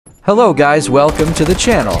Hello guys, welcome to the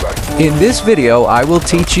channel. In this video I will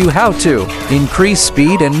teach you how to increase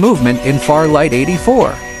speed and movement in Farlight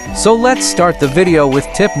 84. So let's start the video with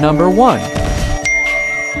tip number 1.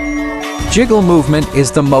 Jiggle movement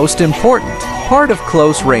is the most important part of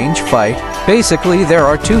close range fight. Basically there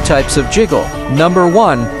are two types of jiggle. Number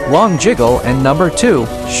 1, long jiggle, and number 2,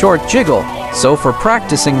 short jiggle. So for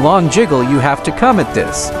practicing long jiggle you have to come at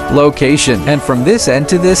this location and from this end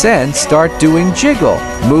to this end start doing jiggle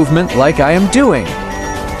movement like I am doing.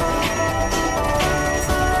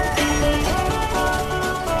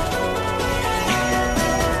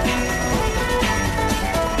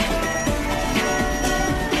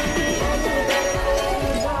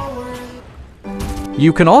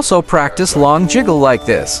 You can also practice long jiggle like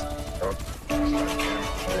this.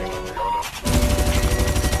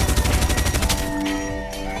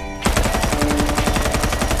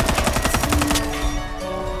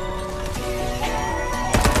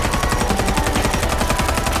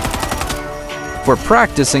 For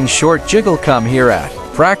practicing short jiggle, come here at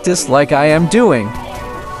practice like I am doing.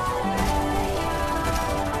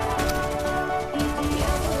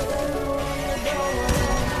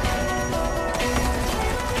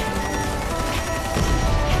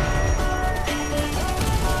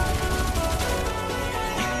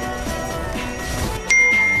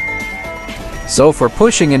 So for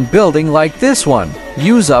pushing and building like this one,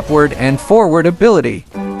 use upward and forward ability.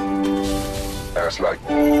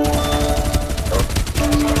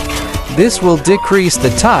 This will decrease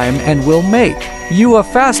the time and will make you a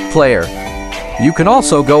fast player. You can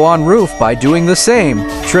also go on roof by doing the same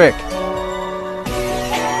trick.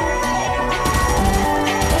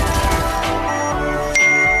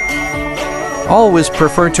 Always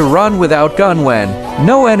prefer to run without gun when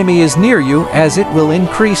no enemy is near you, as it will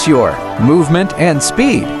increase your movement and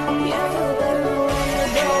speed.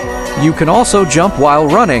 You can also jump while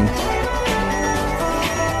running.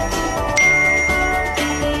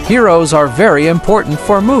 Heroes are very important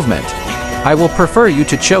for movement. I will prefer you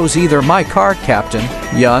to choose either my car captain,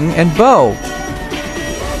 Young, and Bo.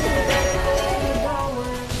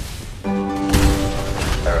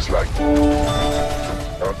 That's like